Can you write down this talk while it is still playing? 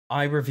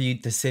I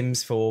reviewed The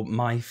Sims 4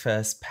 My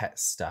First Pet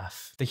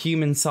Stuff. The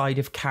human side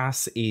of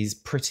Cass is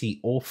pretty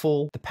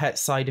awful. The pet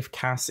side of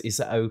Cass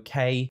is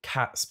okay.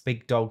 Cats,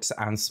 big dogs,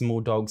 and small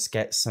dogs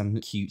get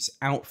some cute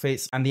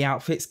outfits, and the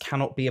outfits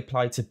cannot be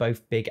applied to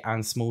both big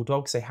and small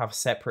dogs. They have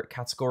separate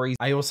categories.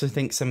 I also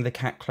think some of the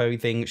cat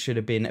clothing should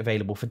have been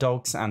available for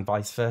dogs and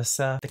vice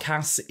versa. The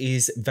Cass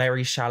is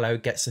very shallow,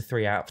 gets a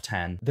 3 out of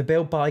 10. The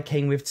build buy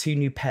came with 2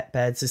 new pet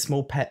beds. The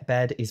small pet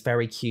bed is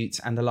very cute,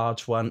 and the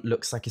large one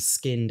looks like a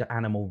skinned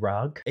animal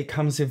rug. It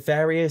comes with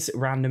various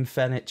random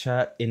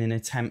furniture in an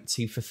attempt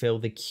to fulfill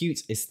the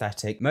cute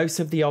aesthetic. Most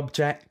of the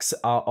objects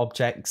are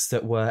objects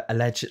that were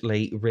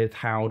allegedly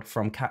withheld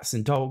from cats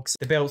and dogs.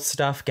 The build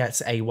stuff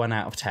gets a 1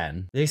 out of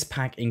 10. This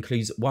pack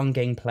includes one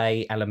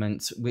gameplay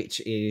element, which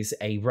is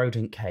a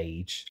rodent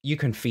cage. You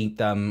can feed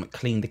them,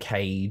 clean the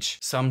cage.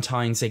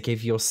 Sometimes they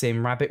give your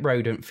sim rabbit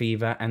rodent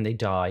fever and they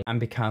die and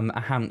become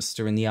a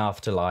hamster in the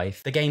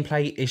afterlife. The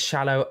gameplay is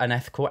shallow,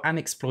 unethical, and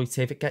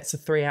exploitive. It gets a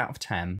 3 out of 10.